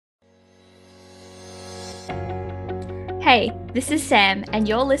Hey, this is Sam, and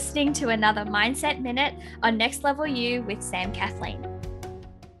you're listening to another Mindset Minute on Next Level You with Sam Kathleen.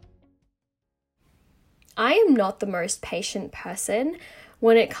 I am not the most patient person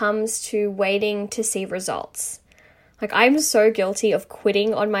when it comes to waiting to see results. I'm so guilty of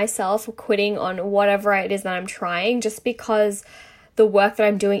quitting on myself or quitting on whatever it is that I'm trying just because the work that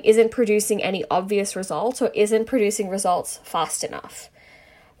I'm doing isn't producing any obvious results or isn't producing results fast enough.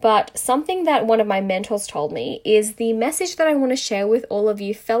 But something that one of my mentors told me is the message that I want to share with all of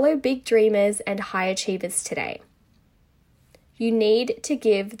you fellow big dreamers and high achievers today. You need to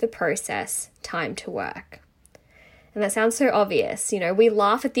give the process time to work. And that sounds so obvious. We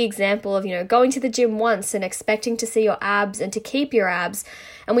laugh at the example of, going to the gym once and expecting to see your abs and to keep your abs.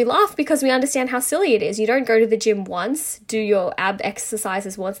 And we laugh because we understand how silly it is. You don't go to the gym once, do your ab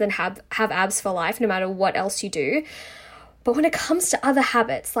exercises once, then have abs for life no matter what else you do. But when it comes to other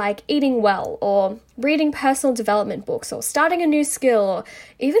habits like eating well or reading personal development books or starting a new skill or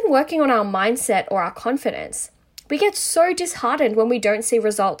even working on our mindset or our confidence, we get so disheartened when we don't see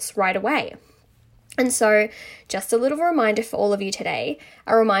results right away. And so just a little reminder for all of you today,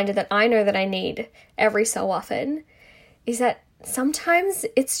 a reminder that I know that I need every so often, is that sometimes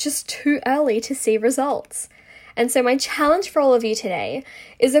it's just too early to see results. And so my challenge for all of you today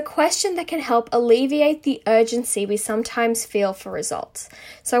is a question that can help alleviate the urgency we sometimes feel for results.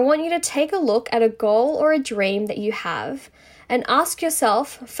 So I want you to take a look at a goal or a dream that you have and ask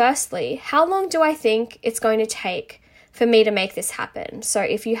yourself, firstly, how long do I think it's going to take for me to make this happen? So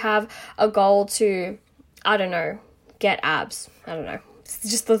if you have a goal to, get abs,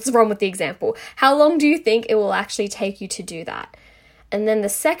 let's run with the example. How long do you think it will actually take you to do that? And then the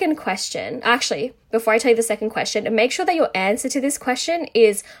second question, before I tell you the second question, make sure that your answer to this question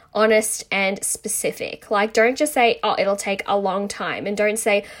is honest and specific. Don't just say, it'll take a long time. And don't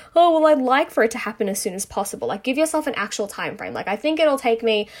say, I'd like for it to happen as soon as possible. Give yourself an actual time frame. I think it'll take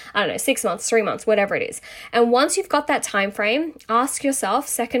me, 6 months, 3 months, whatever it is. And once you've got that time frame, ask yourself,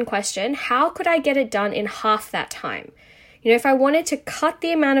 second question, how could I get it done in half that time? If I wanted to cut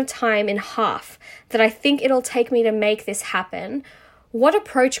the amount of time in half that I think it'll take me to make this happen, what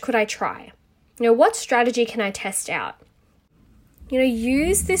approach could I try? What strategy can I test out?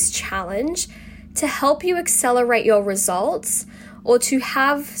 Use this challenge to help you accelerate your results or to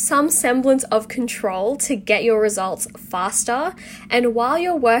have some semblance of control to get your results faster. And while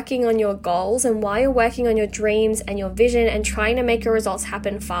you're working on your goals and while you're working on your dreams and your vision and trying to make your results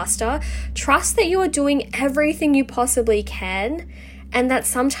happen faster, trust that you are doing everything you possibly can and that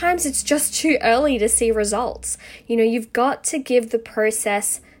sometimes it's just too early to see results. You've got to give the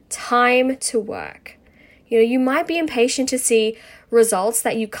process time to work. You might be impatient to see results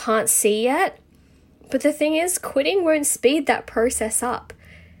that you can't see yet, but the thing is, quitting won't speed that process up.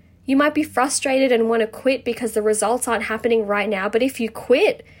 You might be frustrated and want to quit because the results aren't happening right now, but if you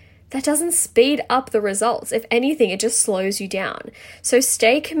quit, that doesn't speed up the results. If anything, it just slows you down. So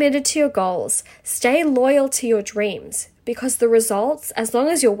stay committed to your goals, stay loyal to your dreams, because the results, as long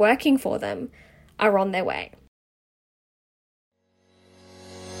as you're working for them, are on their way.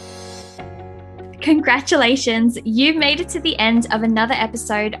 Congratulations, you've made it to the end of another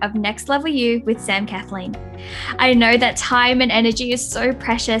episode of Next Level You with Sam Kathleen. I know that time and energy is so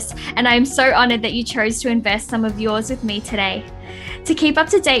precious, and I am so honored that you chose to invest some of yours with me today. To keep up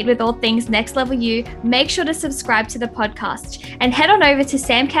to date with all things Next Level You, make sure to subscribe to the podcast and head on over to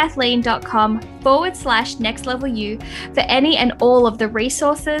samkathleen.com/nextlevelyou for any and all of the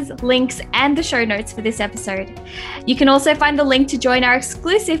resources, links, and the show notes for this episode. You can also find the link to join our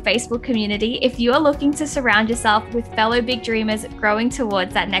exclusive Facebook community if you are looking to surround yourself with fellow big dreamers growing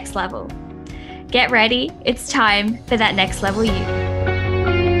towards that next level. Get ready, it's time for that next level you.